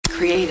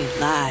created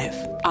live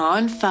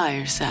on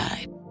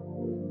Fireside.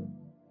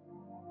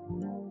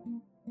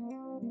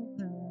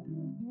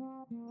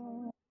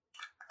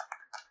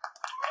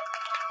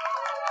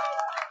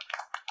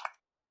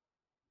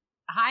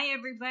 Hi,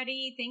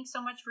 everybody. Thanks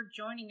so much for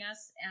joining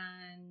us.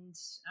 And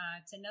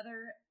it's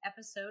another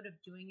episode of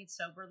Doing It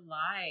Sober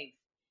Live.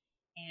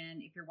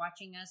 And if you're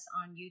watching us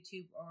on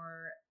YouTube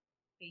or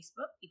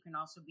Facebook, you can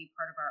also be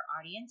part of our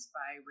audience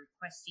by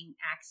requesting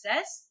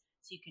access.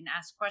 So you can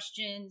ask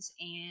questions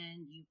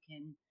and you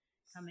can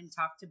come and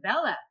talk to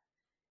Bella.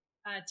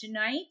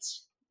 Tonight,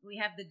 we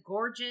have the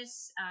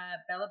gorgeous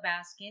Bella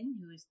Baskin,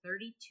 who is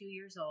 32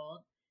 years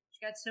old.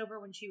 She got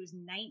sober when she was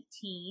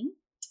 19.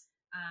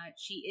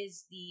 She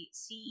is the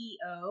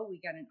CEO.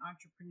 We got an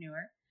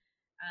entrepreneur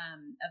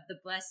of the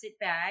Blessed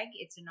Bag.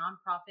 It's a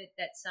nonprofit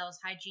that sells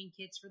hygiene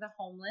kits for the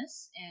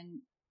homeless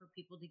and for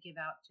people to give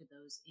out to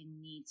those in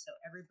need. So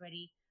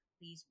everybody,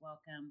 please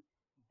welcome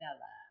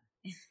Bella.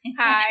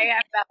 Hi,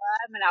 I'm Bella.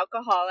 I'm an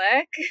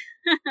alcoholic.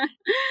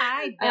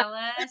 Hi,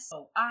 Bella.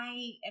 So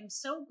I am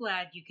so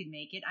glad you could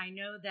make it. I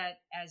know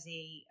that as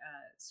a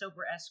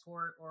sober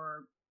escort,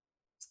 or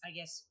I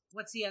guess,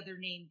 what's the other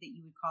name that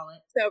you would call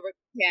it? Sober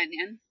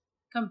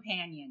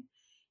companion.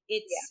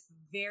 It's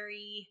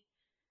very,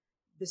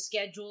 the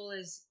schedule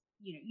is,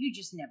 you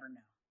just never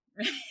know.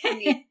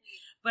 Yeah.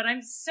 But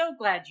I'm so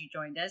glad you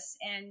joined us.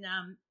 And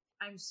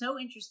I'm so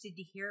interested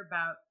to hear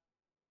about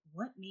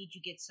what made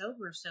you get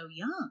sober so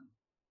young.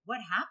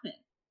 What happened?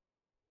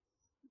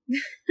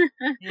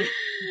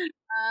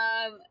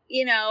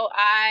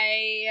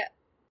 I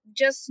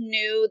just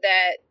knew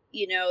that,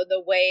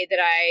 the way that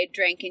I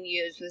drank and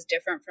used was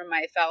different from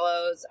my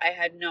fellows. I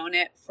had known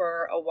it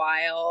for a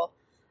while.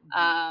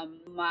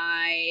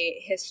 My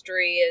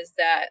history is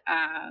that,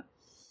 I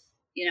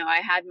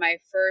had my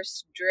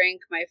first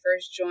drink, my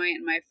first joint,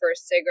 and my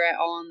first cigarette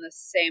all on the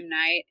same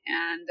night,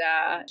 and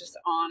just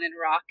on and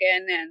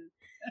rocking. And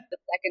the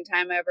second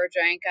time I ever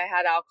drank, I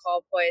had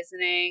alcohol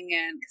poisoning,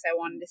 and because I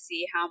wanted to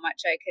see how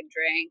much I could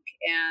drink,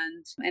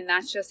 and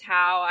that's just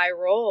how I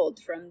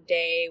rolled from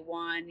day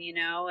one,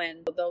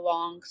 And the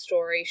long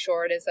story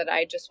short is that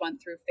I just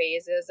went through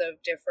phases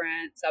of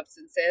different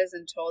substances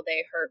until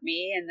they hurt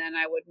me, and then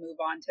I would move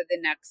on to the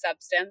next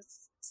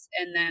substance,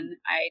 and then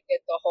I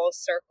did the whole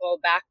circle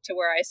back to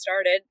where I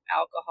started,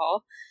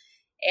 alcohol,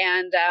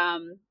 and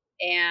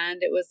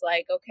it was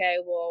like, okay,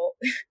 well.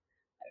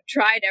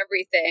 Tried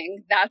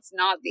everything. That's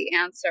not the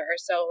answer.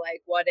 So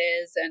what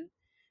is? And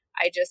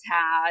I just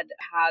had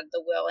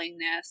the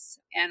willingness,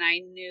 and I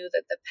knew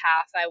that the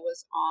path I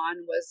was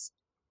on was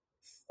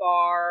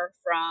far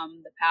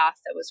from the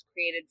path that was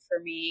created for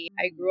me.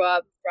 I grew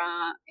up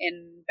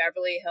in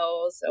Beverly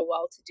Hills, a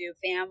well-to-do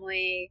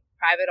family,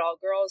 private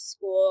all-girls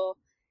school.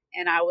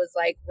 And I was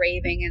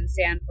raving in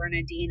San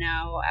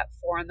Bernardino at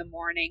 4 a.m.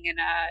 in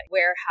a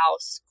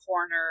warehouse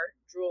corner,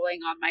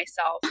 drooling on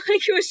myself.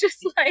 It was just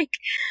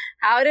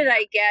how did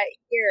I get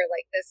here?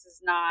 This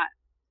is not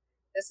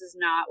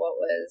what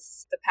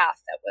was the path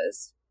that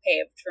was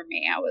paved for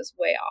me. I was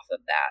way off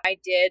of that.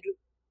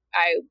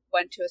 I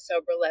went to a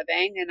sober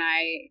living, and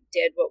I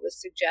did what was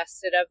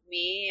suggested of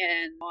me,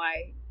 and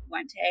I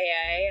went to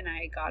AA, and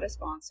I got a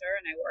sponsor,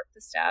 and I worked the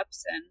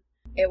steps, and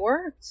it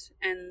worked.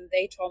 And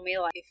they told me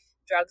if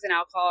drugs and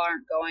alcohol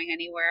aren't going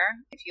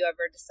anywhere, if you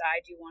ever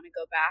decide you want to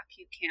go back,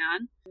 you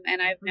can. And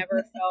I've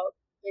never felt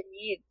the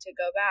need to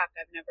go back.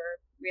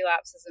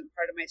 Relapse isn't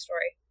part of my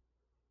story.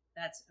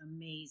 That's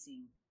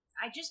amazing.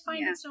 I just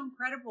find it so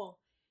incredible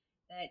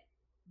that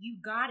you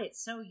got it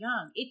so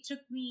young. It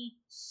took me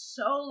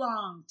so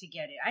long to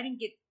get it. I didn't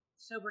get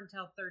sober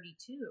until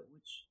 32,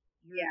 which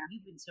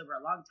you've been sober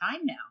a long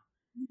time now.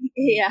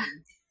 Yeah.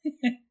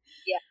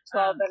 Yeah,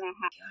 12 and a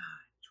half.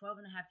 God, 12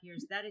 and a half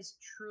years. That is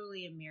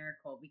truly a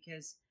miracle,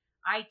 because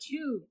I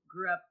too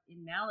grew up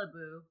in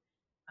Malibu,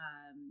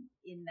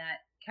 in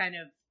that kind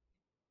of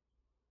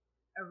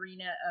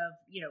arena of,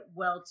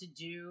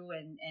 well-to-do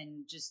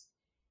and just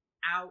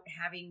out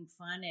having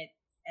fun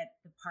at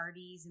the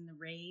parties and the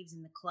raves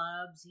and the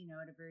clubs,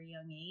 at a very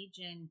young age.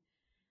 And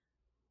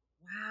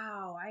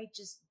wow, I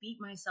just beat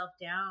myself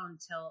down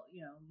till,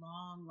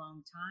 long,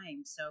 long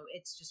time. So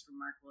it's just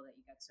remarkable that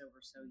you got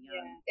sober so young.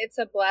 Yeah, it's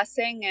a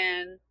blessing.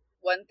 And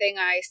one thing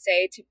I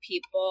say to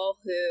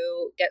people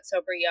who get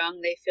sober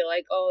young, they feel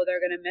like, oh, they're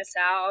going to miss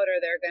out,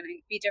 or they're going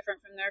to be different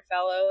from their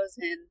fellows.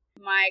 And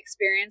my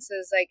experience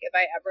is if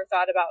I ever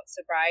thought about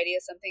sobriety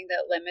as something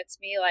that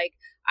limits me,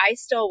 I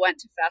still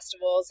went to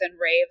festivals and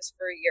raves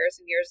for years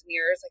and years and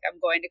years. I'm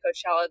going to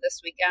Coachella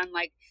this weekend.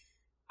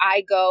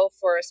 I go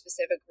for a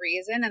specific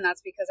reason, and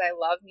that's because I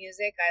love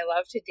music. I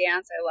love to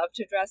dance. I love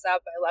to dress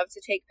up. I love to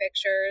take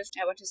pictures.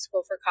 I went to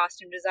school for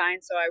costume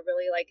design, so I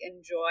really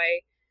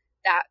enjoy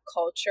that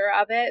culture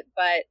of it.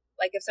 But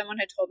if someone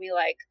had told me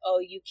oh,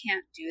 you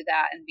can't do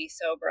that and be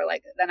sober,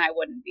 then I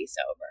wouldn't be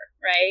sober,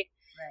 right?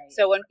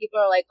 So when people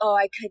are oh,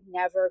 I could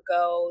never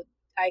go,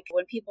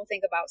 when people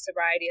think about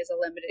sobriety as a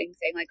limiting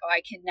thing, oh,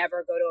 I can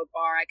never go to a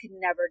bar, I could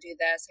never do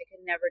this, I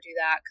could never do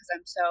that because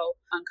I'm so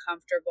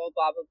uncomfortable,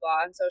 blah blah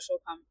blah, in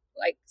social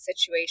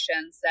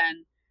situations,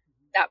 then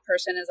that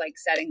person is like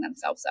setting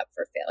themselves up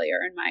for failure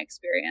in my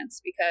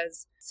experience,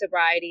 because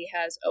sobriety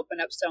has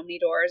opened up so many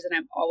doors, and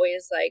I'm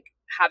always like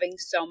having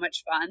so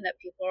much fun that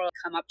people will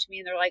come up to me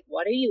and they're like,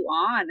 "What are you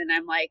on?" And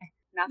I'm like,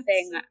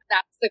 "Nothing."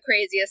 That's the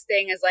craziest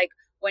thing, is like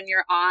when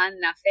you're on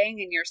nothing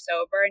and you're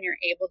sober and you're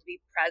able to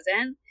be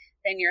present,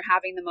 then you're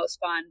having the most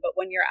fun. But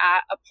when you're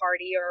at a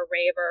party or a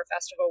rave or a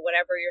festival,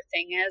 whatever your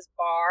thing is,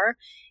 bar,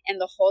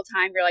 and the whole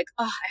time you're like,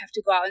 "Oh, I have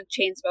to go out and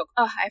chain smoke.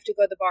 Oh, I have to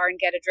go to the bar and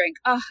get a drink.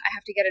 Oh, I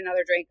have to get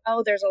another drink.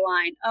 Oh, there's a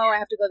line. Oh, I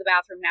have to go to the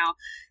bathroom now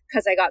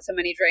because I got so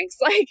many drinks."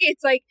 Like,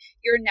 it's like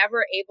you're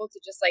never able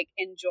to just like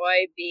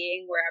enjoy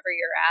being wherever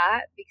you're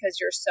at, because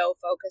you're so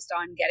focused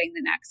on getting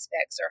the next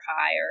fix or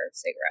high or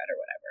cigarette or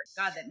whatever.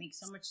 God, that makes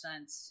so much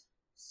sense.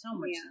 So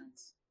much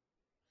sense.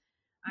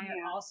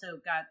 I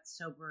also got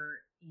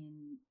sober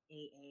in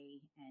AA,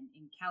 and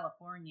in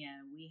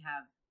California, we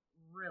have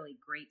really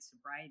great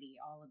sobriety.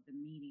 All of the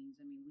meetings.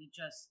 I mean,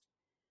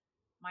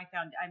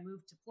 I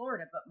moved to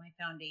Florida, but my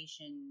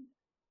foundation,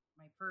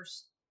 my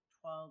first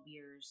 12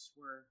 years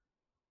were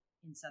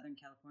in Southern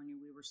California.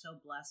 We were so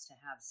blessed to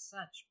have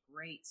such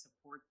great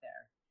support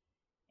there.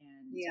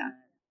 And,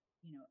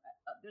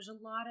 there's a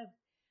lot of,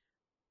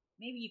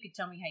 maybe you could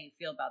tell me how you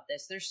feel about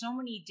this. There's so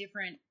many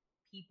different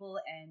people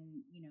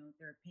and,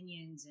 their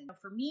opinions. And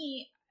for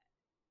me,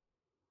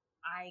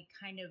 I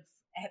kind of,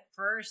 at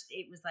first,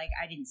 it was like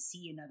I didn't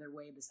see another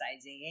way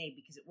besides AA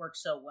because it worked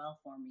so well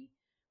for me.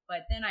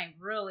 But then I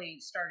really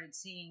started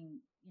seeing,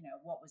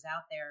 what was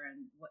out there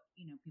and what,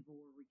 people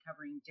were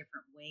recovering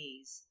different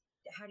ways.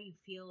 How do you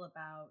feel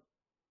about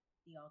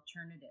the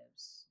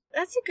alternatives?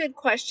 That's a good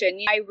question.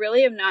 I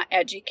really am not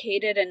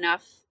educated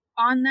enough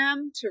on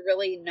them to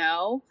really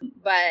know.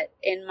 But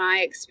in my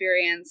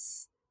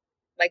experience,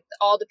 like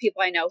all the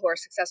people I know who are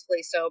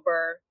successfully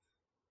sober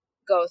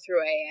go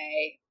through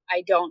AA.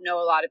 I don't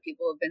know a lot of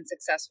people who've been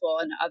successful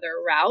in other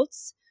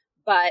routes,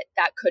 but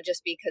that could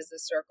just be because the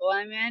circle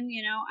I'm in,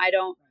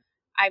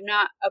 I'm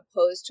not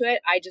opposed to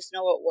it. I just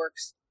know what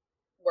worked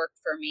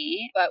for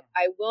me. But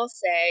I will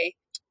say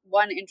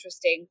one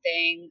interesting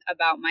thing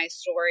about my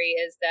story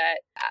is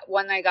that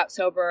when I got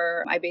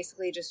sober, I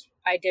basically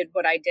I did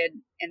what I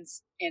did in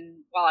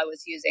while I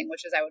was using,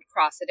 which is I would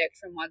cross addict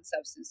from one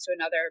substance to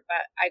another.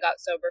 But I got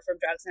sober from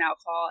drugs and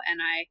alcohol,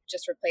 and I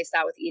just replaced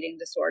that with eating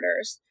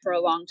disorders for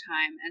a long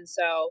time. And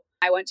so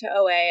I went to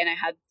OA, and I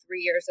had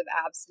 3 years of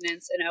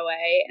abstinence in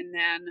OA. And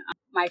then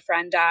my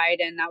friend died,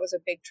 and that was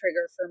a big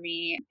trigger for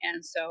me.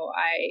 And so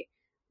I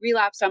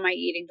relapsed on my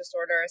eating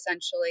disorder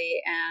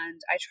essentially,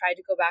 and I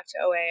tried to go back to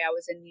OA. I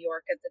was in New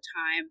York at the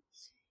time,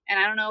 and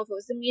I don't know if it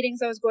was the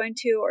meetings I was going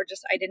to, or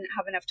just I didn't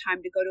have enough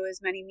time to go to as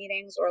many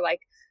meetings, or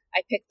like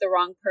I picked the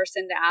wrong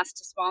person to ask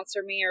to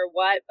sponsor me or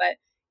what, but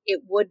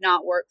it would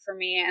not work for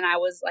me. And I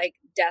was like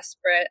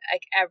desperate,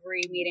 like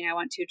every meeting I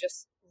went to,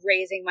 just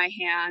raising my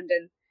hand,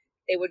 and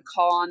they would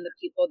call on the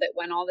people that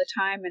went all the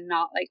time and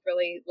not like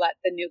really let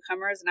the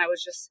newcomers. And I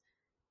was just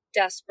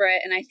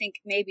desperate. And I think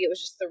maybe it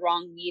was just the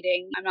wrong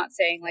meeting. I'm not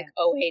saying like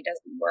OA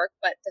doesn't work,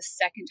 but the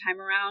second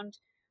time around,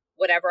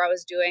 whatever I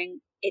was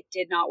doing, it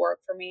did not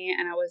work for me.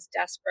 And I was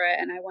desperate.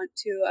 And I went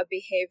to a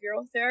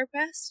behavioral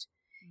therapist,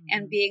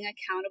 and being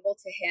accountable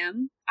to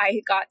him,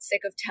 I got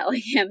sick of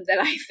telling him that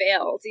I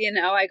failed.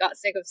 I got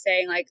sick of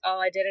saying like, "Oh,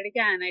 I did it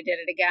again.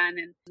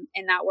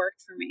 And that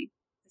worked for me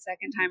the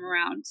second time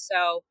around.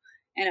 So,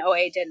 and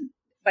OA didn't,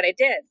 but I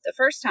did the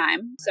first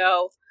time.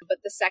 So, but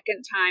the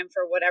second time,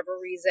 for whatever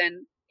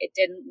reason, it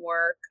didn't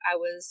work. I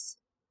was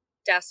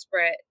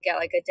desperate, get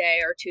like a day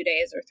or 2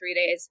 days or 3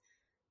 days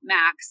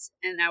max.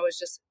 And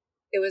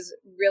it was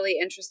really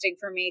interesting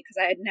for me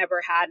because I had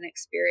never had an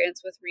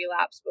experience with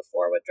relapse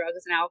before with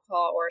drugs and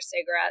alcohol or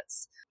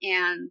cigarettes.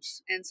 And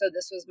so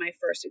this was my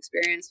first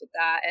experience with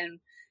that,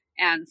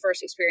 and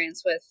first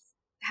experience with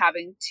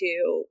having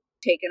to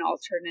take an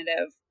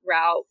alternative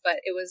route.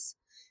 But it was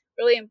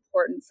really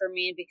important for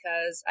me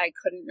because I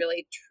couldn't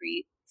really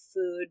treat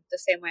food the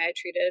same way I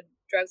treated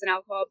drugs and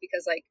alcohol,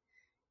 because like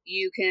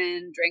you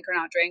can drink or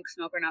not drink,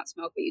 smoke or not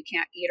smoke, but you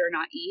can't eat or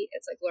not eat.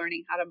 It's like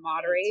learning how to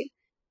moderate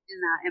in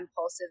that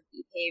impulsive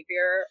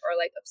behavior, or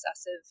like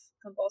obsessive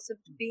compulsive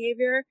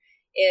behavior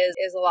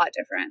is a lot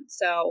different.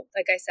 So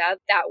like I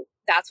said,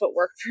 that's what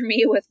worked for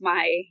me with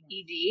my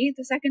ED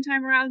the second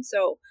time around.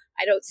 So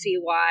I don't see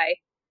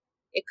why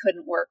it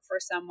couldn't work for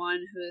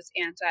someone who's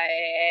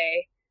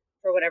anti-AA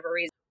for whatever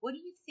reason. What do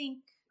you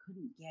think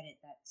couldn't get it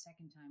that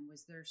second time?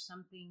 Was there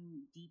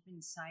something deep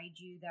inside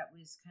you that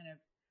was kind of,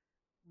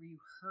 were you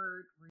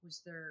hurt?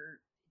 Was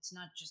there, it's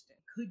not just, it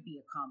could be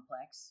a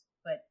complex,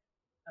 but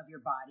of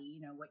your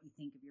body, what you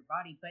think of your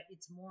body, but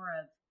it's more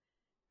of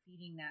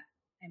feeding that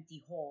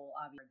empty hole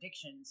of your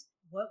addictions.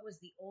 What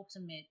was the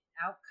ultimate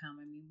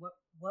outcome? I mean,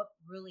 what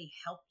really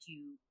helped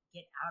you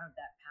get out of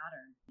that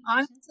pattern?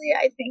 Honestly,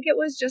 I think it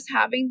was just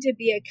having to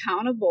be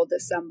accountable to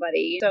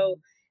somebody.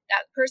 So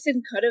that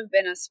person could have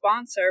been a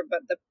sponsor,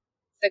 but the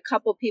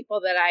couple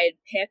people that I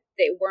had picked,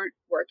 they weren't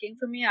working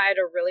for me. I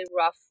had a really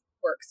rough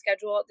work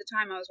schedule at the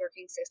time. I was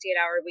working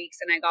 68-hour weeks,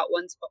 and I got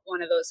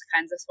one of those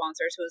kinds of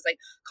sponsors who was like,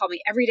 call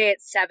me every day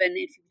at 7.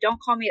 If you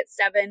don't call me at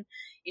 7 and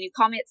you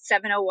call me at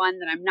 7:01,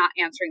 then I'm not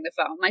answering the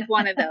phone. Like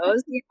one of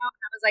those, you know?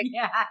 And I was like,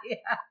 Yeah.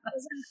 that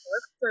doesn't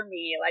work for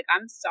me. Like,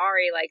 I'm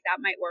sorry. Like,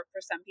 that might work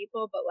for some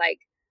people, but like,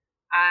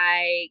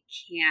 I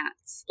can't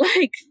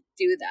like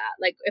do that.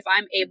 Like, if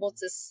I'm able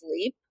to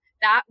sleep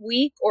that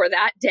week or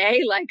that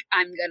day, like,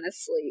 I'm gonna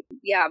sleep.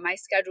 Yeah, my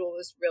schedule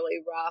was really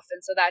rough,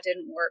 and so that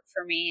didn't work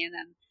for me. And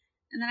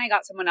then I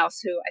got someone else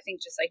who I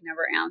think just like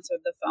never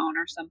answered the phone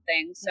or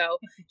something. So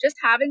just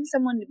having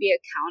someone to be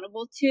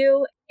accountable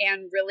to,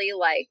 and really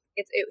like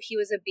he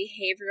was a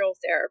behavioral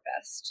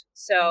therapist.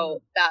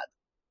 So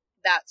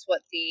that's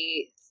what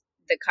the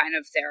kind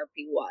of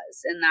therapy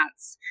was, and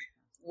that's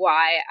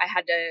why I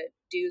had to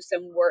do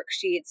some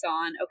worksheets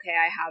on, okay,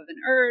 I have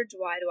an urge.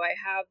 Why do I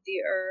have the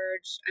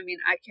urge? I mean,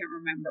 I can't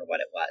remember what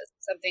it was.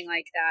 Something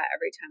like that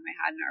every time I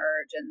had an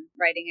urge, and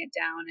writing it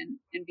down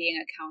and being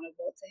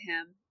accountable to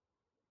him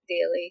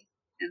daily.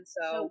 And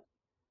so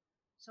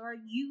are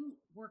you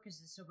work as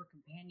a sober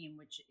companion,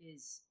 which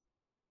is,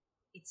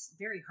 it's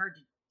very hard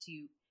to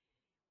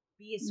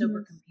be a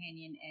sober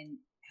companion and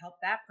help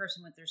that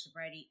person with their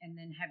sobriety and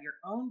then have your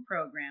own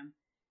program.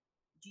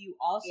 Do you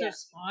also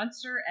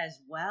sponsor as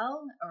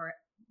well, or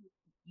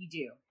you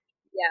do?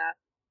 Yeah.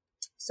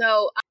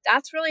 So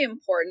that's really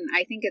important.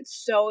 I think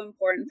it's so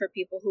important for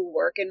people who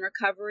work in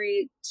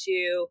recovery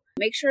to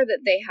make sure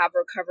that they have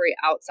recovery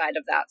outside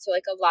of that. So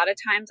like a lot of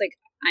times, like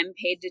I'm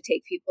paid to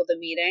take people to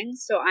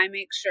meetings. So I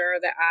make sure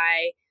that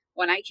I,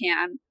 when I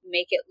can,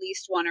 make at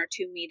least 1 or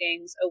 2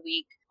 meetings a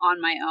week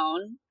on my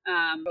own.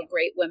 A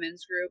great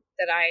women's group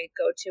that I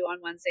go to on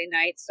Wednesday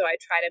nights. So I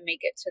try to make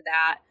it to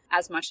that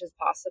as much as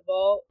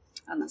possible,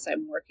 unless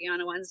I'm working on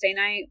a Wednesday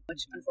night,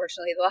 which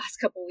unfortunately the last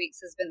couple of weeks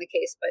has been the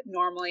case, but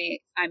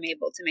normally I'm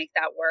able to make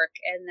that work.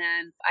 And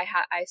then I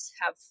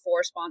have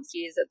 4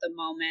 sponsees at the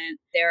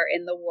moment. They're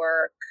in the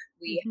work.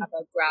 We have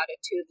a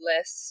gratitude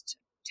list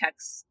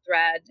text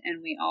thread,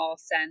 and we all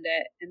send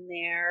it in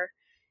there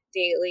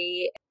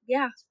daily.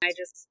 Yeah,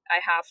 I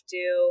have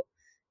to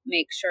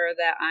make sure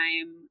that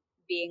I'm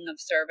being of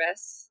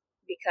service,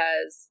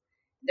 because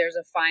there's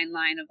a fine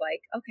line of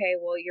like, okay,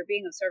 well, you're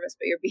being of service,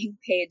 but you're being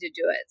paid to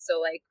do it. So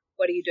like,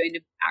 what are you doing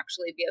to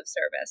actually be of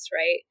service,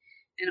 right?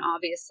 And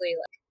obviously,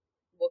 like,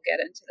 we'll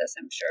get into this,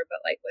 I'm sure,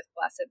 but like with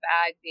Blessed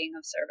Bag, being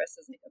of service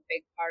is like a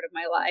big part of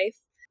my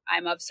life.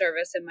 I'm of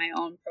service in my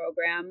own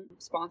program,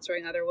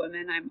 sponsoring other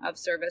women. I'm of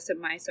service in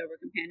my sober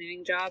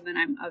companioning job, and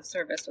I'm of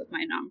service with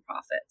my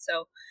nonprofit.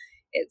 So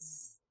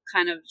it's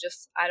kind of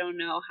just, I don't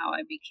know how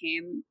I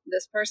became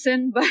this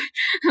person, but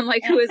I'm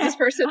like, who is this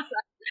person?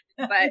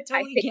 But totally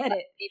I think get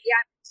it. Maybe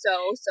I'm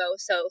so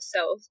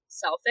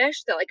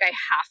selfish that like I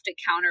have to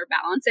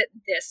counterbalance it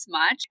this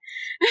much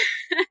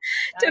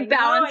to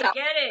balance out. I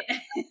get it.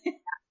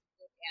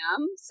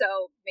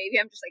 So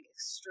maybe I'm just like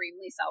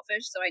extremely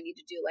selfish. So I need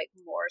to do like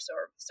more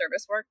sort of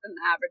service work than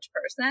the average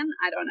person.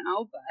 I don't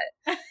know,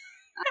 but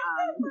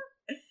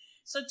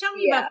so tell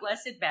me about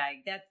Blessed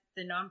Bag. That's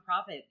the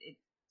nonprofit.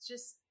 It's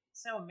just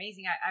so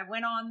amazing. I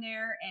went on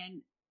there,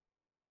 and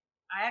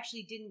I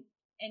actually didn't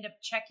end up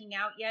checking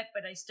out yet,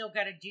 but I still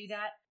got to do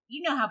that.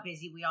 You know how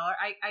busy we all are.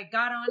 I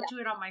got onto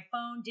it on my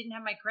phone, didn't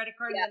have my credit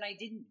card, and then I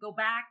didn't go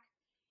back.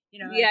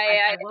 You know,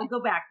 I will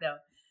go back though.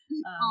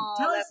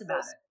 Tell us about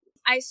it.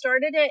 I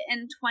started it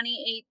in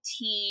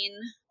 2018.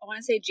 I want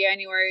to say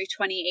January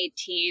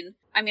 2018.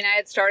 I mean, I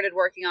had started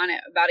working on it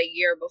about a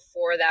year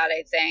before that,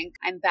 I think.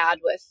 I'm bad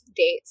with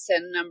dates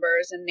and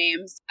numbers and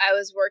names. I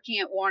was working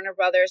at Warner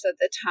Brothers at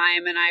the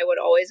time, and I would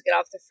always get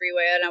off the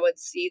freeway and I would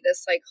see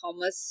this like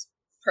homeless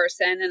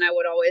person, and I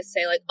would always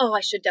say like, oh,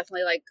 I should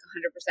definitely like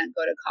 100%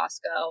 go to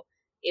Costco,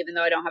 even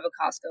though I don't have a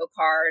Costco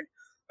card.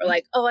 Or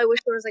like, oh, I wish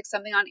there was like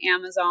something on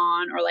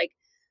Amazon, or like,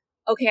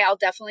 okay, I'll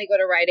definitely go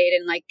to Rite Aid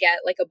and like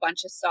get like a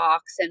bunch of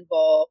socks in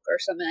bulk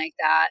or something like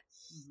that.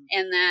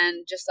 And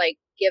then just like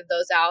give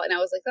those out. And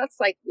I was like,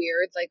 that's like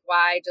weird. Like,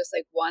 why just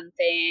like one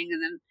thing? And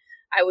then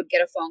I would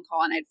get a phone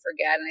call and I'd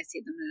forget, and I'd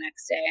see them the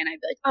next day and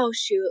I'd be like, oh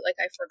shoot, like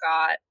I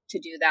forgot to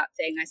do that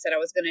thing I said I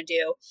was going to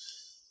do.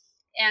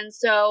 And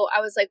so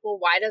I was like,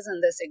 well, why doesn't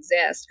this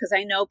exist? Because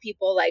I know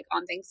people like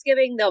on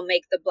Thanksgiving, they'll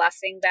make the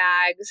blessing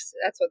bags.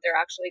 That's what they're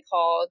actually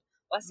called.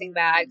 Blessing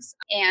bags,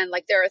 and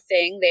like they're a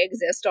thing, they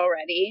exist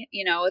already.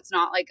 You know, it's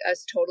not like a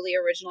totally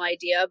original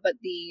idea,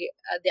 but the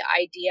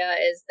idea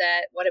is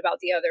that what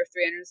about the other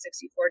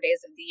 364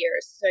 days of the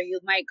year? So you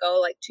might go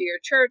like to your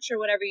church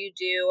or whatever you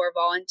do, or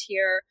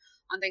volunteer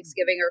on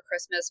Thanksgiving or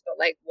Christmas, but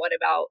like what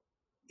about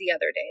the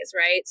other days,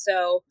 right?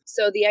 So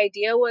the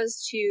idea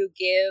was to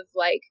give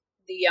like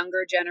the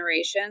younger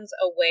generations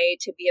a way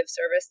to be of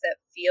service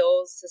that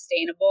feels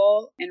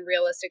sustainable and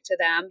realistic to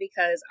them,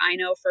 because I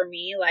know for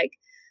me, like,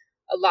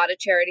 a lot of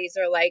charities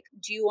are like,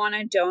 do you want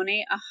to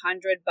donate $100?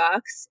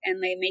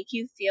 And they make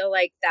you feel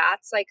like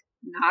that's like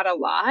not a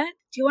lot.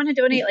 Do you want to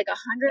donate like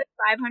 100,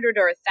 500,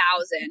 or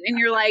 1,000? And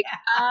you're like,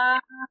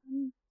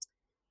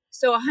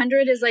 so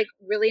 100 is like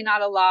really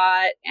not a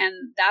lot.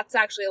 And that's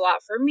actually a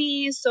lot for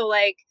me. So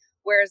like,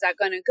 where is that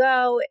going to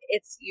go?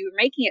 You're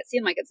making it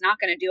seem like it's not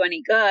going to do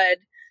any good.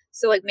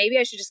 So like maybe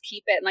I should just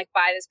keep it and like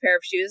buy this pair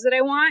of shoes that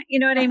I want. You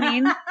know what I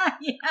mean?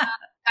 Yeah.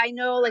 I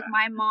know like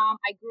my mom,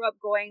 I grew up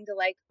going to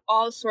like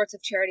all sorts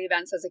of charity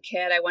events as a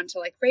kid. I went to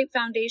like Rape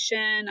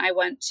Foundation. I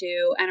went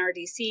to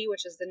NRDC,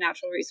 which is the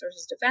Natural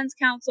Resources Defense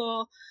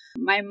Council.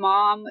 My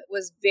mom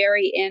was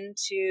very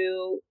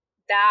into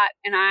that,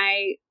 and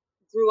I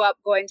grew up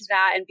going to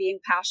that and being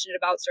passionate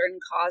about certain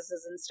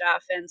causes and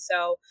stuff. And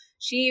so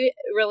she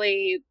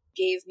really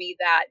gave me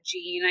that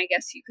gene, I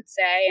guess you could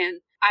say.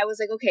 And I was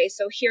like, okay,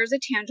 so here's a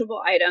tangible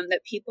item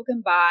that people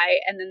can buy,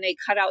 and then they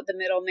cut out the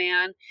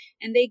middleman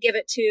and they give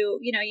it to,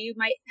 you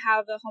might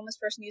have a homeless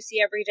person you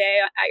see every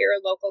day at your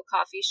local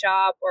coffee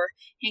shop, or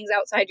hangs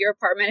outside your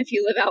apartment if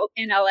you live out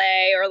in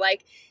LA, or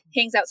like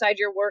hangs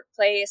outside your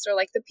workplace, or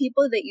like the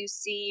people that you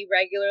see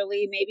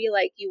regularly. Maybe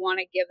like you want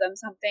to give them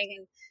something,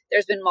 and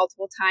there's been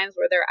multiple times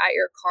where they're at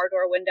your car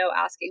door window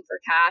asking for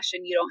cash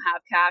and you don't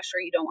have cash,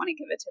 or you don't want to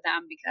give it to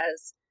them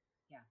because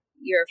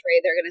you're afraid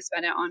they're going to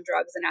spend it on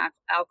drugs and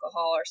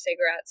alcohol or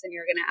cigarettes, and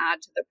you're going to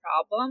add to the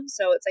problem.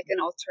 So it's like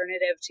an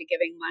alternative to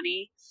giving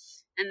money.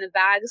 And the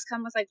bags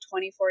come with like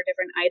 24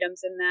 different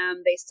items in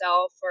them. They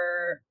sell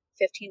for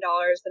 $15,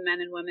 the men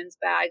and women's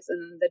bags,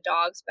 and the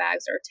dogs'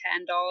 bags are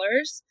 $10.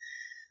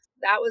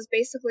 That was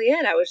basically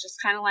it. I was just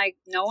kind of like,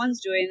 no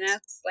one's doing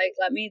this. Like,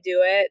 let me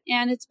do it.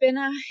 And it's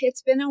been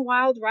a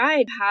wild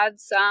ride.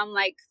 Had some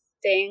like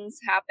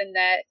things happen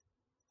that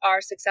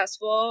are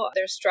successful.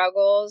 There's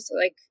struggles,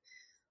 like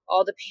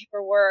all the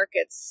paperwork,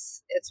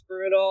 it's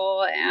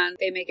brutal, and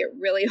they make it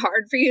really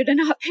hard for you to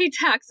not pay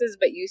taxes,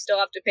 but you still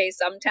have to pay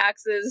some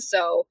taxes.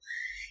 So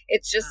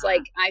it's just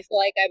like, I feel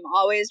like I'm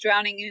always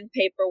drowning in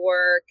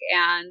paperwork.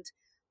 And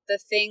the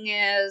thing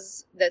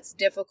is that's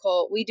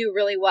difficult, we do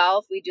really well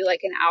if we do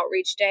like an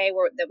outreach day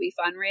that we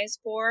fundraise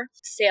for.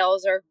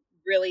 Sales are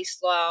really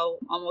slow,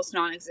 almost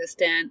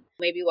non-existent.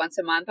 Maybe once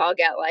a month I'll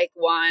get like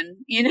one,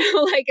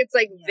 like it's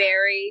like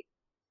very.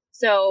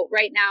 So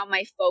right now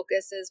my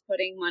focus is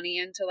putting money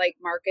into like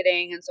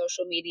marketing and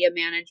social media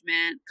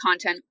management,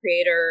 content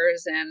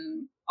creators,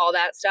 and all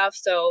that stuff.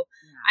 So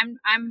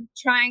I'm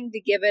trying to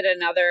give it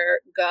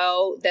another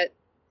go that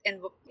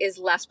is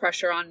less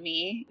pressure on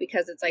me,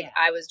 because it's like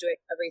I was doing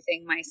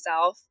everything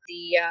myself.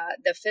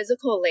 The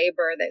physical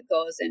labor that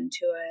goes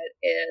into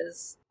it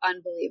is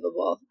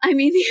unbelievable. I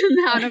mean,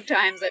 the amount of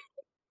times I've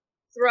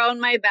thrown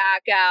my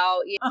back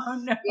out.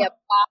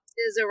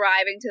 Boxes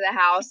arriving to the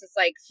house. It's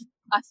like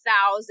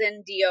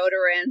 1,000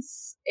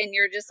 deodorants, and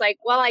you're just like,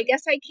 well, I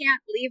guess I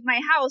can't leave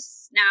my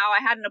house now.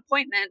 I had an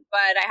appointment,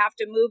 but I have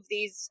to move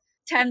these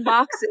 10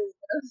 boxes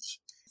of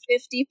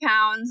 50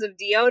 pounds of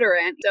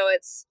deodorant. So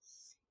it's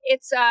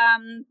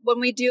when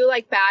we do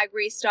like bag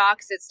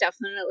restocks, it's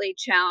definitely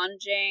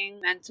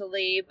challenging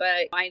mentally,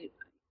 but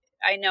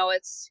I know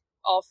it's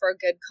all for a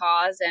good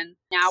cause. And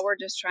now we're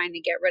just trying to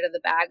get rid of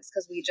the bags,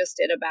 because we just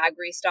did a bag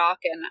restock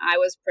and I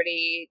was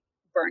pretty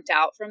burnt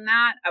out from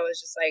that. I was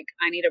just like,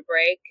 I need a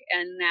break.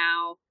 And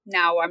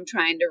now I'm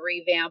trying to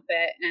revamp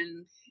it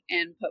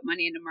and put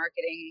money into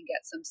marketing and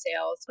get some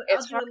sales.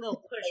 I'll do a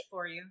little push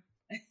for you.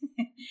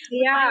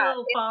 My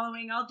little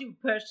following, I'll do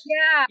push.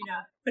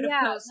 Put a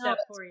post up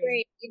for you.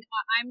 Great.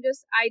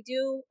 I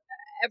do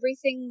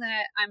everything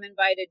that I'm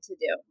invited to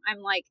do.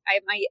 I'm like,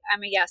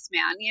 I'm a yes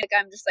man. Like,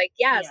 I'm just like,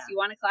 yes, you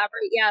want to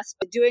collaborate? Yes.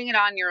 But doing it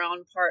on your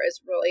own part is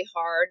really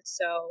hard.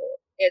 So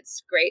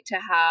it's great to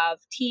have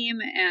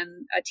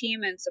a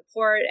team and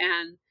support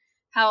and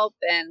help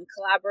and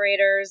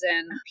collaborators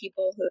and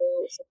people who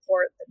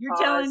support the cause.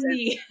 You're telling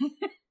me.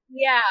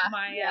 Yeah.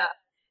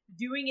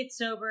 Doing it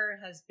sober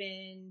has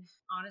been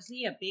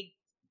honestly a big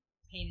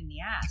pain in the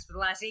ass for the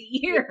last 8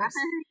 years.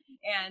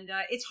 And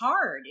it's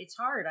hard.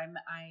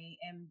 I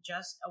am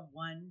just a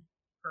one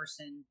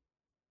person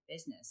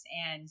business,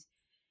 and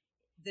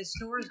the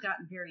store's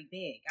gotten very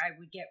big. I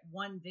would get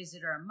one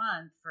visitor a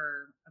month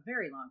for a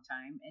very long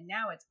time, and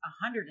now it's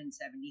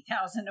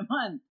 170,000 a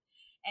month.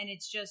 And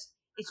it's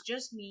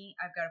just me.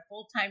 I've got a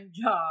full-time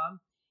job,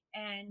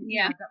 and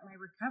I've got my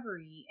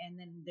recovery, and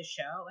then the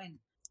show, and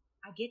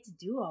I get to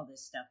do all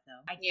this stuff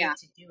though. I get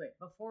to do it.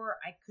 Before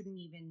I couldn't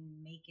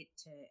even make it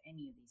to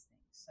any of these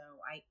things. So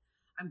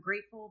I'm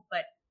grateful,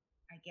 but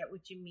I get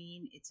what you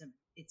mean. It's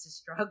a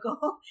struggle,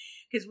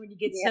 because when you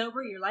get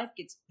sober, your life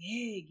gets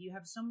big. You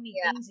have so many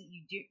things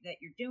that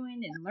you're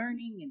doing and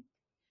learning.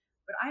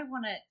 But I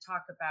want to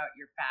talk about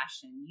your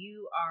fashion.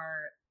 You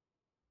are.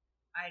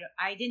 I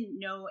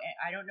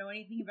don't know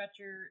anything about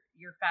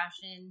your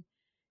fashion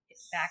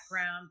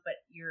background, but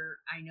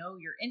I know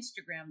your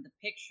Instagram, the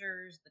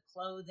pictures, the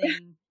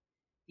clothing,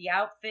 the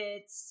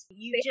outfits.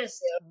 You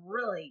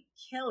really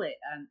kill it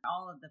on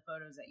all of the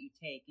photos that you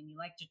take, and you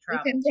like to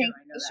travel too.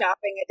 I know the that.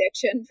 Shopping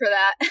addiction for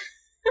that.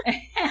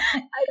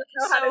 I don't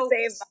know how to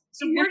save.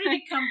 So where did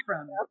it come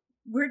from?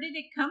 Where did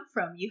it come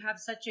from? You have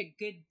such a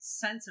good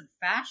sense of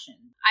fashion.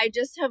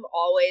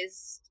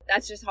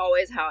 That's just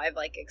always how I've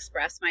like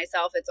expressed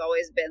myself. It's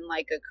always been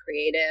like a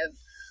creative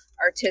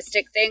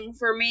artistic thing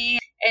for me.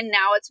 And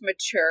now it's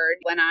matured.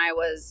 When I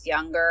was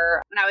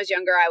younger, I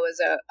was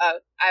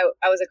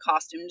a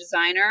costume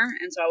designer,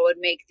 and so I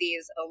would make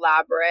these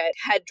elaborate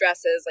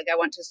headdresses. Like I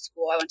went to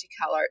school, I went to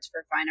CalArts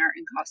for fine art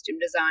and costume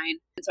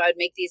design, and so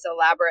I'd make these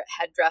elaborate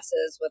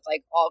headdresses with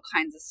like all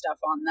kinds of stuff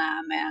on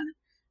them, and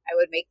I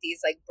would make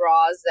these like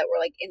bras that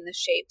were like in the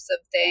shapes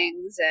of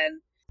things,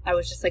 and I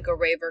was just like a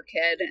raver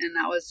kid, and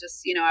that was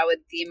just, I would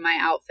theme my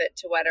outfit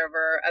to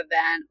whatever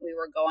event we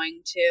were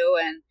going to,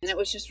 and it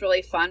was just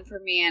really fun for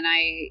me, and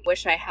I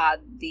wish I had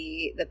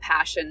the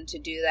passion to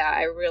do that.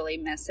 I really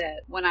miss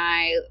it. When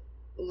I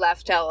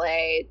left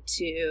LA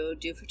to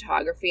do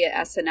photography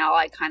at SNL,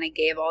 I kind of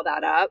gave all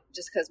that up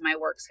just because my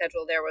work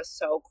schedule there was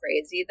so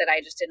crazy that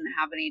I just didn't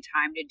have any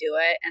time to do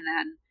it, and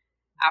then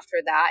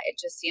after that,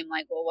 it just seemed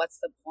like, well, what's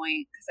the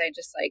point? Because I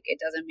just like, it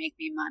doesn't make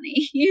me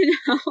money,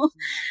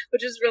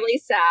 which is really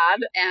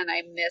sad. And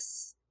I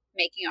miss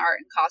making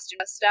art and costume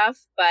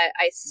stuff, but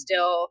I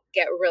still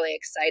get really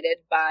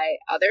excited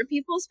by other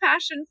people's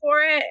passion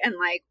for it and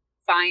like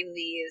find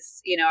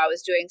these, I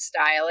was doing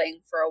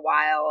styling for a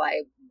while.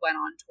 I went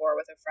on tour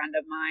with a friend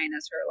of mine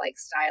as her like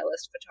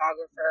stylist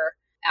photographer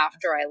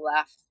after I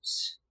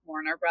left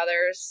Warner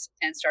Brothers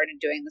and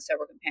started doing the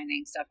Sober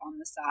Companioning stuff on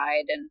the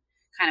side, and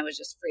kind of was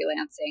just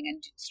freelancing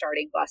and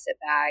starting Blessed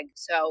Bag.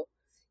 So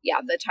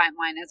yeah, the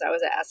timeline is I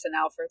was at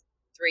SNL for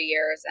 3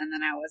 years, and then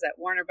I was at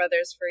Warner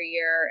Brothers for a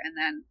year, and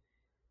then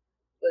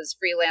was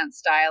freelance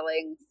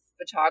styling,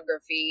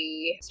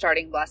 photography,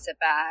 starting Blessed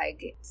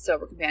Bag,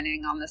 Sober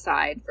Companioning on the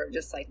side for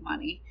just like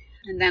money.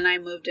 And then I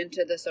moved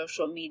into the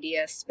social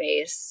media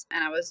space,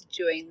 and I was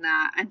doing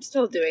that. I'm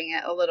still doing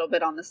it a little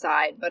bit on the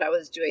side, but I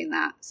was doing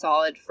that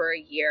solid for a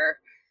year.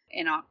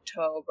 In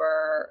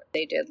October,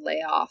 they did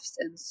layoffs,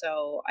 and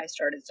so I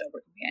started Sober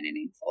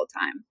Companioning full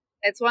time.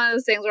 It's one of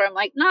those things where I'm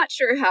like, not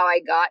sure how I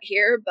got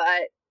here,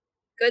 but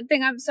good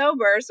thing I'm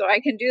sober so I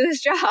can do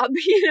this job.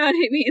 You know what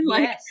I mean?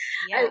 Like, yes,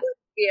 yeah. I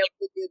wouldn't be able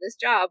to do this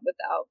job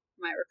without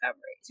my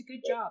recovery. It's a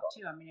good job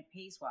too. I mean, it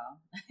pays well.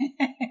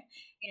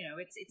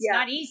 It's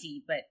not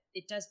easy, but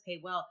it does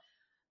pay well.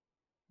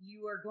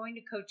 You are going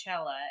to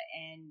Coachella,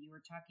 and you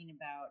were talking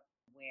about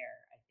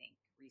wear, I think,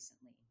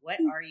 recently. What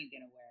are you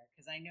going to wear?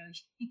 Because I know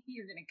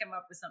you're going to come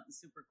up with something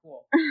super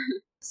cool.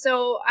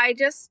 So I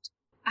just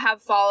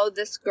have followed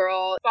this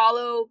girl,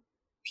 follow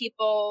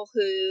people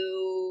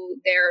who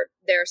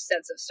their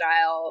sense of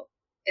style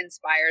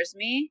inspires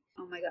me.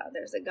 Oh my God,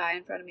 there's a guy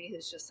in front of me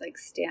who's just like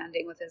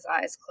standing with his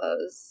eyes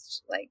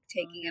closed, like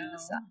taking in the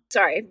sun.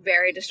 Sorry,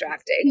 very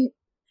distracting.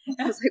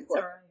 I was like,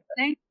 what?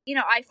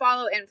 I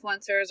follow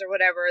influencers or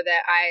whatever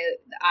that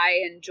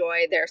I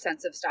enjoy their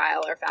sense of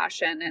style or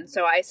fashion. And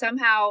so I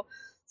somehow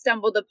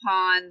stumbled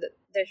upon,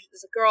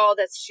 there's a girl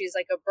she's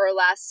like a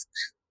burlesque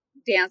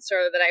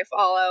dancer that I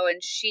follow,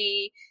 and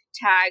she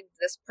tagged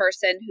this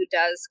person who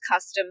does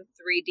custom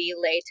 3D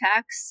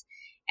latex.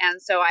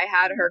 And so I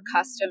had her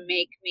custom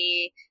make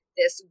me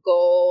this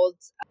gold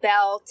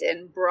belt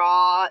and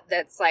bra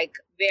that's like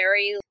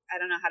very, I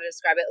don't know how to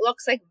describe it. It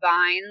looks like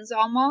vines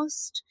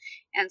almost.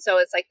 And so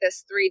it's like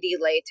this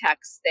 3D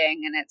latex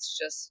thing, and it's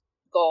just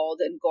gold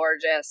and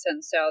gorgeous.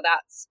 And so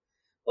that's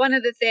one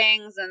of the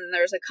things. And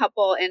there's a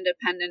couple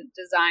independent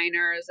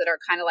designers that are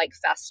kind of like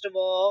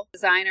festival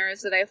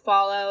designers that I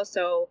follow.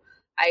 So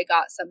I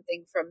got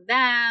something from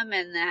them.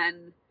 And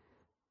then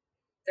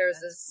there's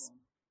this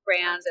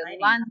brand in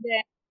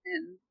London,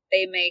 and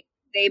they made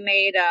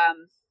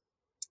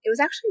it was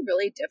actually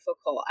really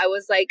difficult. I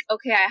was like,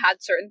 okay, I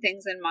had certain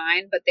things in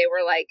mind, but they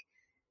were like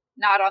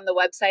not on the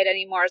website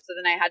anymore. So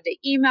then I had to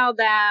email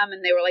them,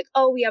 and they were like,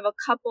 oh, we have a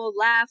couple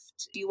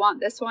left. Do you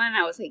want this one? And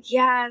I was like,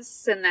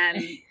 yes. And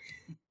then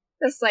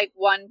this like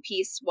one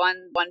piece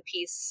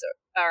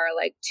or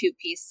like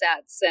 2-piece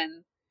sets.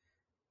 And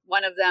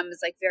one of them is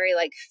like very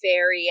like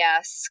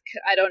fairy-esque.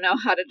 I don't know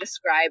how to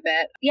describe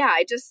it. Yeah,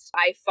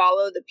 I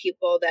follow the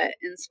people that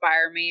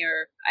inspire me,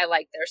 or I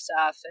like their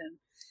stuff.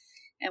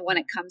 And when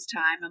it comes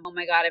time, oh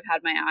my God, I've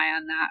had my eye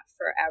on that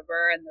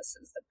forever, and this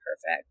is the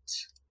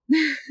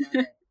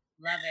perfect.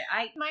 Love it.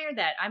 I admire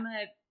that. I'm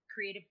a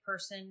creative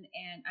person,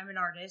 and I'm an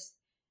artist,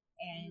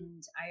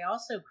 and I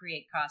also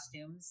create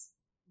costumes.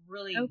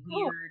 Really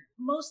weird,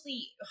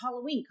 mostly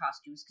Halloween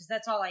costumes, because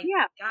that's all I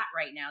got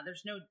right now.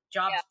 There's no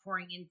jobs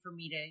pouring in for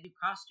me to do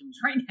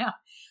costumes right now,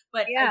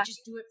 but I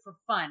just do it for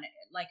fun.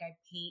 Like I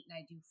paint and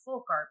I do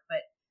folk art,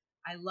 but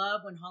I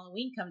love when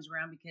Halloween comes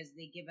around because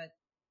they give a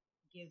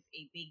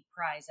big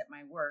prize at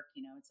my work.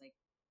 It's like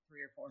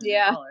 $300 or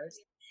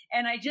 $400,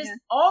 and I just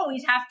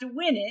always have to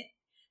win it.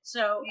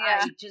 So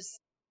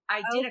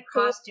I did a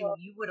costume. Cool.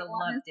 You would have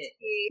loved it.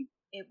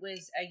 It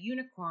was a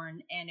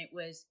unicorn, and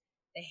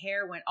the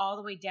hair went all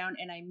the way down,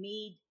 and I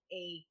made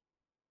a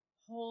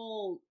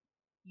whole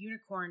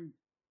unicorn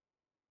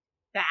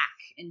back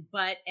and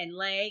butt and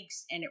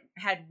legs, and it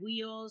had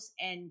wheels,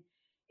 and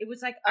it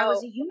was like I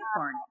was a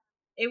unicorn.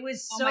 It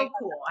was so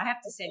cool. I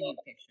have to send you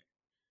a picture.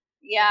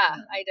 Yeah,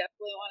 Definitely. I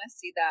definitely want to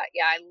see that.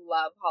 Yeah, I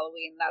love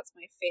Halloween. That's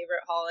my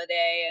favorite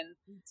holiday, and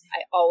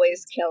I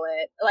always kill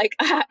it. Like,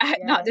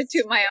 not to Yes.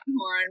 toot my own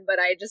horn, but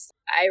I'm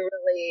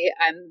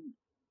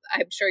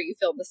sure you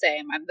feel the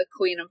same. I'm the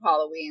queen of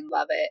Halloween.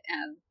 Love it,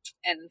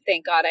 and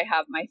thank God I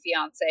have my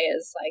fiance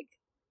is like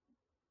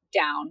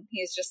down.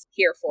 He's just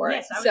here for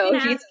it. Yes, I was So going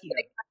to he's ask you.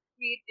 like,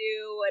 we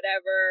do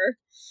whatever.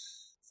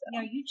 So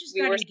Now, you just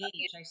we got were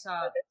engaged. I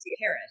saw this year.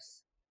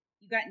 Paris.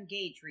 You got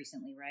engaged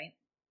recently, right?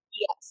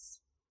 Yes.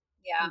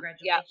 Yeah.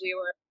 Congratulations. We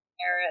were in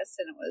Paris,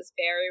 and it was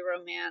very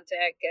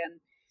romantic,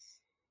 and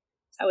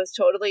I was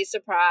totally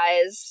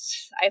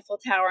surprised. Eiffel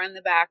Tower in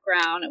the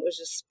background. It was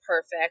just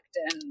perfect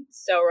and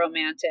so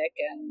romantic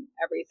and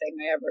everything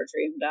I ever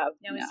dreamed of.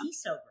 Now, is he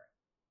sober?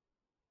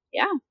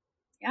 Yeah.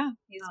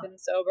 He's Oh. been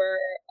sober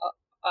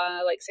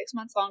like 6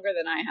 months longer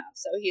than I have.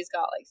 So he's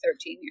got like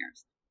 13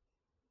 years.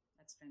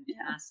 That's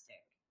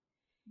fantastic.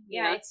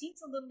 Yeah, it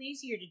seems a little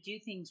easier to do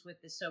things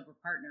with the sober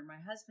partner. My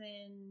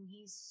husband,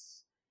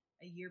 he's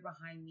a year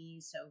behind me,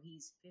 so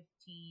he's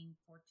 15,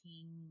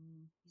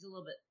 14. He's a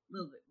little bit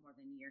more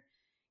than a year.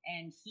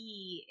 And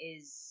he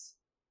is,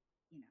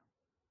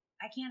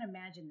 I can't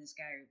imagine this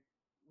guy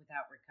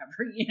without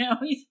recovery.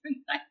 He's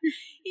been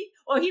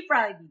he'd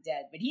probably be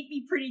dead, but he'd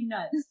be pretty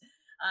nuts.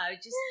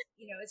 It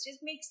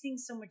just makes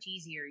things so much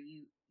easier.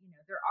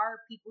 There are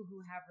people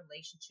who have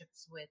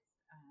relationships with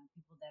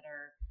people that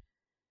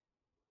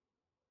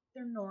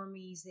they're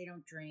normies, they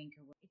don't drink,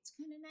 or it's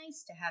kind of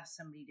nice to have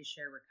somebody to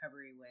share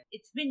recovery with.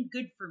 It's been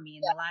good for me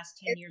in the last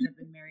 10 years I've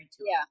been married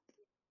to him. Yeah.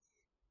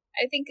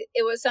 I think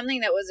it was something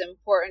that was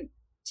important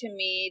to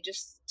me,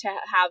 just to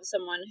have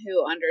someone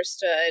who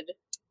understood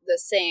the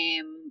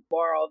same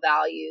moral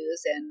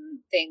values and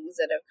things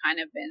that have kind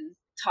of been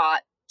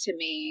taught to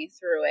me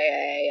through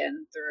AA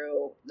and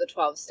through the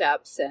 12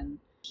 steps. And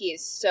he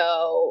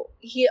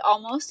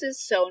almost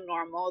is so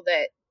normal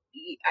that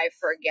I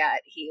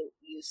forget he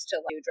used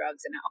to do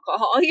drugs and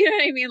alcohol. You know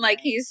what I mean? Like,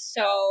 he's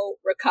so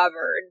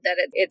recovered that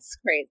it's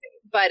crazy,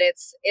 but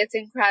it's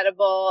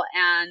incredible.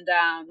 And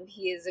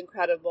he's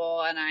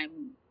incredible. And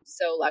I'm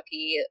so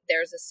lucky.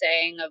 There's a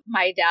saying of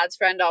my dad's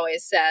friend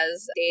always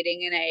says,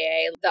 dating in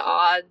AA, the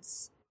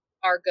odds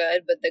are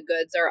good, but the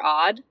goods are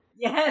odd.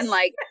 Yes. And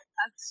like,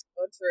 that's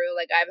so true.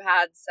 Like, I've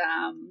had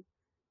some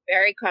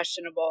very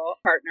questionable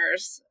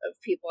partners of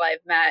people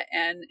I've met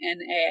in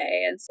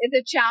AA. And it's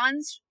a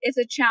challenge. It's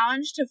a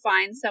challenge to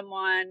find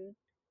someone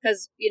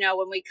because,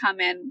 when we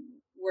come in,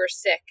 we're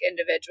sick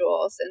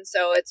individuals. And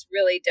so it's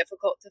really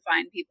difficult to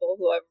find people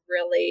who have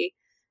really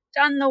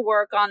done the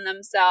work on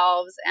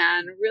themselves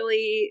and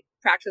really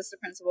practice the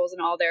principles in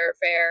all their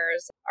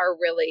affairs, are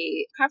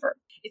really covered.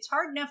 It's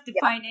hard enough to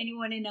find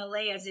anyone in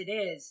LA as it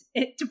is.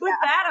 To put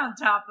that on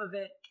top of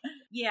it.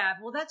 Yeah,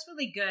 well, that's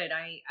really good.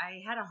 I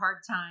had a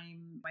hard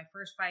time. My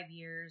first 5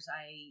 years,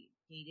 I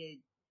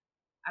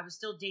was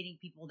still dating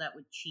people that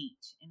would cheat.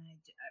 And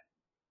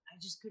I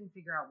just couldn't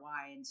figure out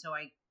why. And so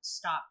I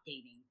stopped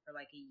dating for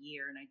like a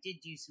year. And I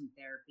did do some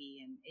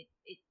therapy. And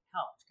it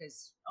helped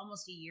because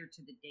almost a year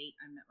to the date,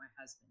 I met my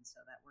husband. So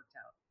that worked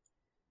out.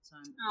 So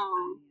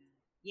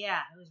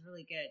yeah, it was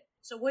really good.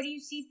 So what do you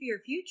see for your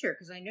future?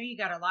 Because I know you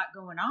got a lot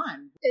going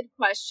on. Good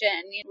question.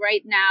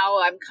 Right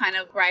now, I'm kind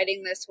of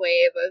riding this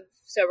wave of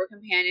sober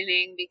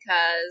companioning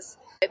because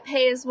it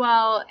pays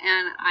well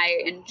and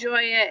I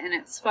enjoy it and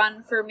it's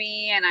fun for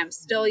me and I'm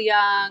still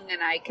young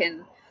and I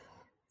can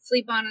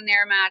sleep on an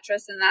air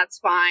mattress and that's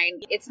fine.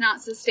 It's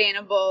not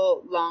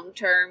sustainable long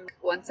term.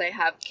 Once I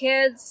have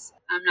kids,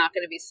 I'm not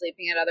going to be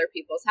sleeping at other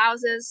people's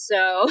houses.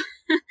 So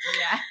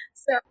yeah.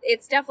 So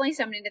it's definitely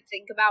something to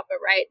think about.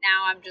 But right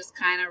now I'm just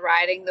kind of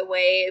riding the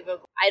wave of,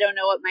 I don't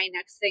know what my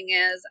next thing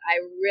is. I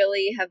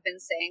really have been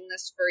saying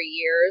this for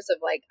years of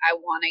like, I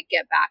want to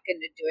get back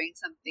into doing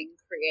something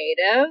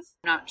creative.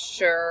 I'm not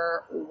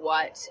sure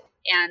what,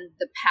 and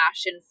the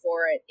passion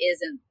for it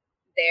isn't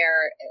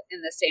there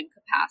in the same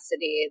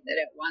capacity that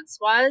it once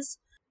was.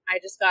 I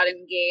just got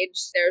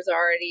engaged. There's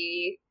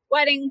already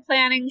wedding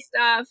planning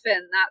stuff,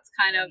 and that's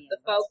kind of the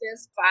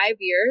focus. 5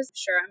 years. I'm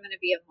sure I'm going to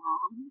be a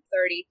mom,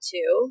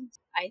 32.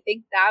 I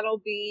think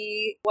that'll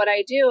be what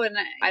I do, and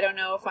I don't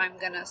know if I'm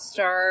going to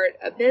start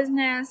a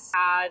business.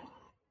 I had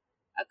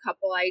a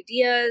couple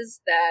ideas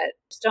that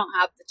just don't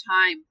have the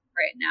time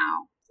right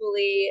now.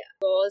 Hopefully,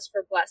 the goal is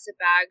for Blessed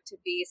Bag to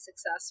be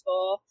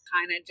successful,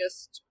 kind of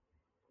just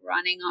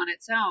running on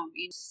its own.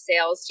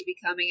 Sales to be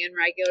coming in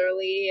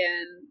regularly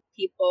and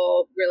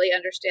people really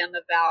understand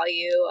the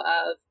value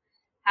of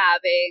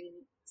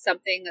having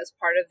something as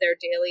part of their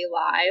daily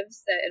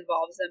lives that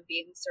involves them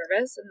being of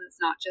service, and it's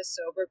not just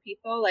sober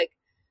people. Like,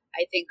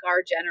 I think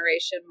our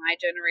generation, my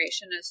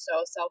generation, is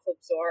so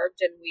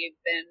self-absorbed, and we've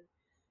been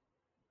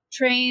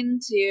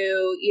trained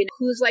to,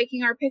 who's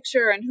liking our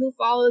picture and who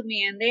followed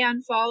me and they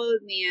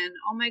unfollowed me and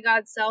oh my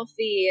God,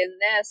 selfie and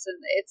this.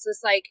 And it's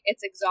just like, it's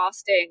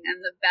exhausting.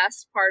 And the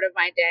best part of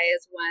my day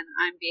is when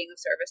I'm being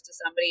of service to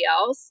somebody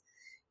else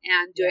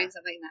and doing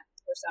something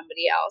that's for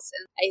somebody else.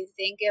 And I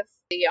think if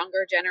the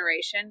younger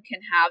generation can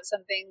have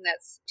something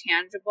that's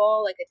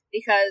tangible,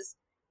 because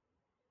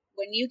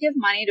when you give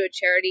money to a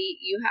charity,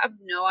 you have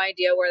no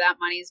idea where that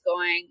money's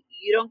going.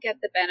 You don't get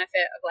the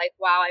benefit of like,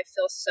 wow, I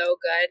feel so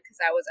good because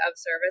I was of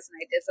service and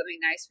I did something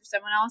nice for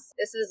someone else.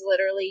 This is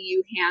literally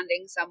you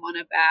handing someone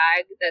a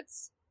bag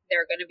that's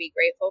they're going to be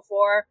grateful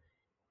for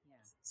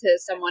to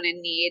someone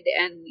in need,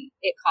 and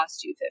it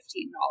costs you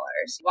 $15.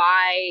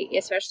 Why,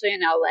 especially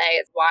in LA,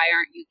 why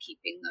aren't you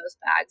keeping those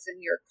bags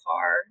in your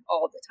car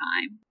all the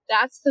time?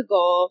 That's the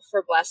goal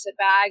for Blessed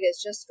Bag,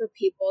 is just for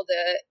people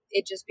to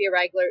it just be a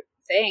regular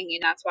thing.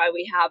 You know, that's why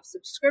we have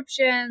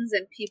subscriptions,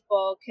 and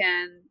people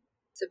can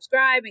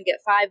subscribe and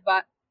get 5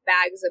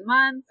 bags a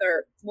month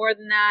or more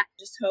than that.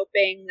 Just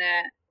hoping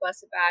that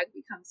Blessed Bag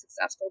becomes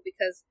successful,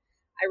 because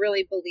I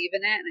really believe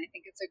in it, and I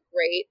think it's a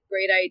great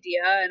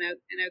idea and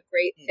a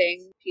great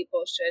thing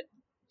people should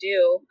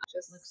do.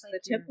 Just looks like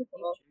the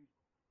typical.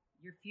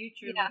 Your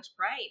future looks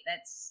bright.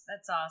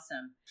 That's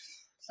awesome.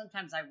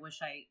 Sometimes I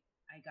wish I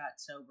got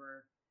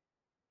sober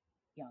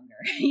younger.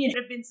 It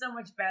would have been so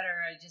much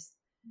better.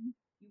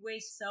 You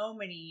waste so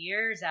many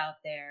years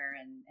out there,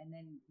 and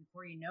then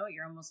before you know it,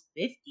 you're almost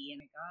 50.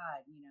 And my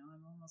God,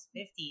 I'm almost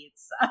 50.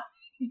 It's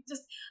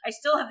I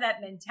still have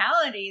that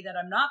mentality that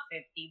I'm not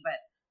 50,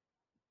 but.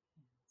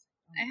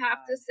 I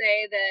have to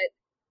say that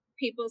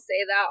people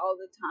say that all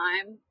the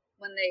time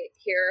when they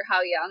hear how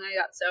young I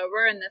got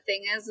sober. And the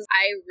thing is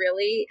I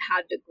really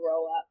had to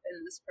grow up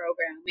in this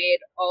program.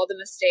 Made all the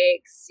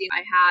mistakes.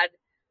 I had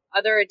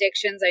other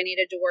addictions I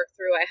needed to work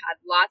through. I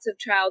had lots of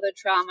childhood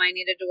trauma I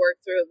needed to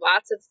work through,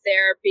 lots of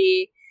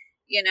therapy.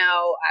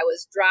 I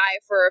was dry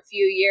for a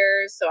few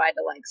years, so I had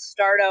to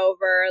start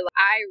over.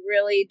 I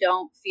really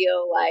don't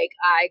feel like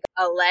I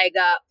got a leg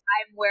up.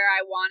 I'm where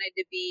I wanted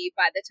to be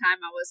by the time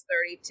I was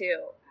 32.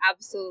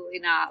 Absolutely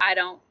not.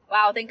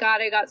 Wow, thank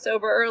God I got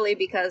sober early,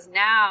 because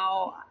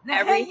now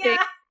everything,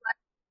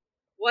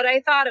 what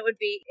I thought it would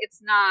be, it's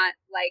not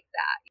like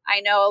that.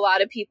 I know a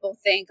lot of people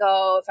think,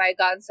 oh, if I had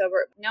gotten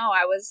sober. No,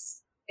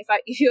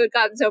 if you had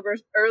gotten sober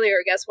earlier,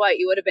 guess what?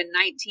 You would have been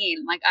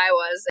 19, like I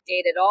was.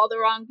 Dated all the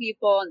wrong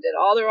people and did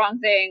all the wrong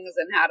things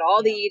and had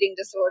all the eating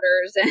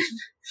disorders. And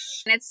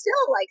it's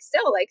still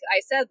like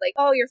I said,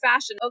 oh, your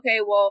fashion. Okay,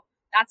 well,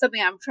 that's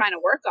something I'm trying to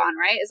work on,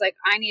 right? Is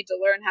I need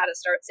to learn how to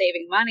start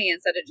saving money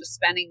instead of just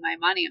spending my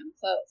money on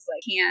clothes.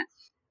 I can't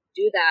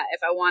do that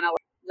if I want to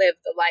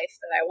live the life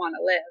that I want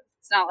to live.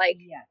 It's not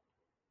like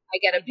I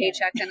get a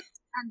paycheck and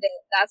spend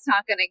it. That's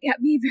not going to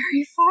get me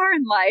very far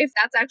in life.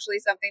 That's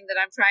actually something that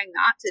I'm trying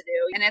not to do.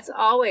 And it's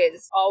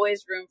always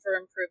room for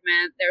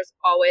improvement. There's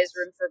always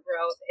room for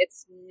growth.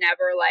 It's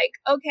never like,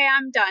 okay,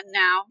 I'm done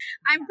now.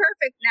 I'm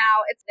perfect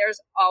now.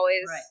 There's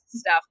always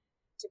stuff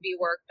to be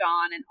worked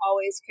on, and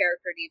always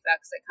character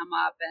defects that come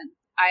up. And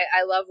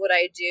I love what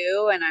I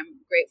do, and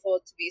I'm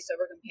grateful to be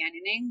sober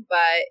companioning,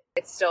 but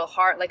it's still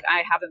hard. I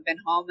haven't been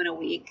home in a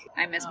week.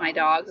 I miss my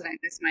dogs, and I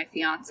miss my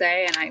fiance,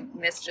 and I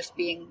miss just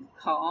being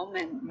home,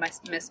 and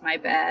miss my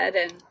bed.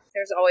 And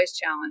there's always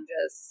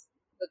challenges.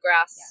 The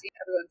grass,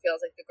 everyone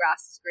feels like the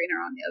grass is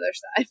greener on the other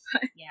side.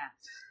 But.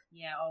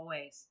 Yeah,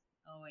 always.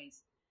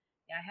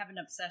 Yeah, I have an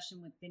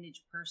obsession with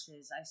vintage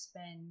purses. I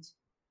spend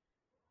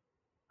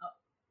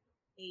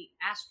a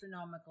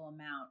astronomical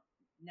amount.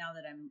 Now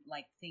that I'm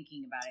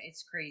thinking about it,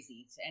 it's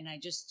crazy. And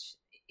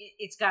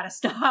it's got to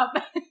stop.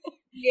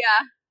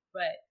 Yeah.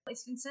 But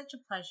it's been such a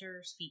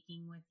pleasure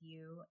speaking with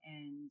you.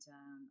 And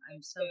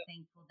I'm so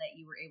thankful that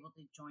you were able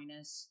to join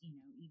us,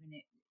 even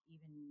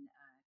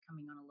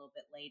coming on a little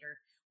bit later.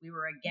 We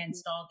were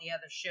against all the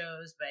other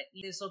shows, but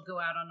this will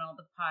go out on all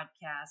the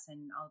podcasts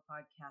and all the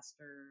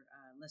podcaster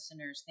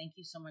listeners. Thank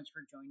you so much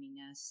for joining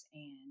us.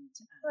 And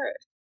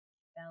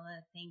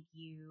Bella, thank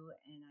you,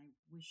 and I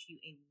wish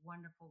you a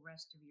wonderful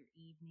rest of your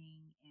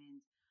evening. And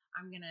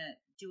I'm going to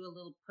do a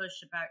little push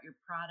about your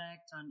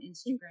product on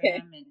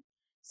Instagram and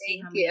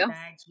see how many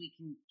bags we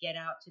can get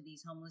out to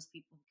these homeless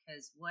people,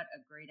 because what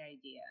a great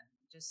idea.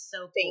 Just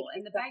so cool.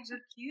 And the bags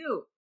are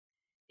cute.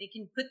 They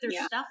can put their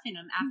stuff in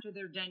them after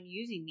they're done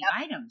using the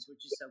items,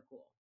 which is so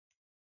cool.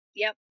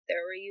 Yep,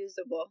 they're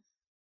reusable.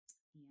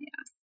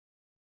 Yeah.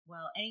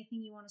 Well,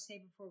 anything you want to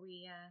say before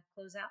we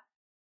close out?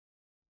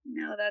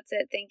 No, that's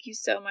it. Thank you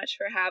so much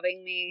for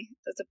having me.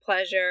 It was a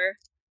pleasure.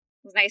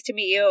 It was nice to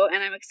meet you,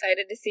 and I'm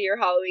excited to see your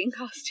Halloween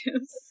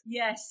costumes.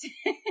 Yes.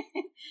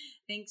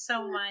 Thanks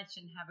so much,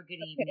 and have a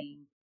good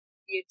evening.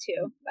 You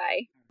too.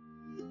 Bye.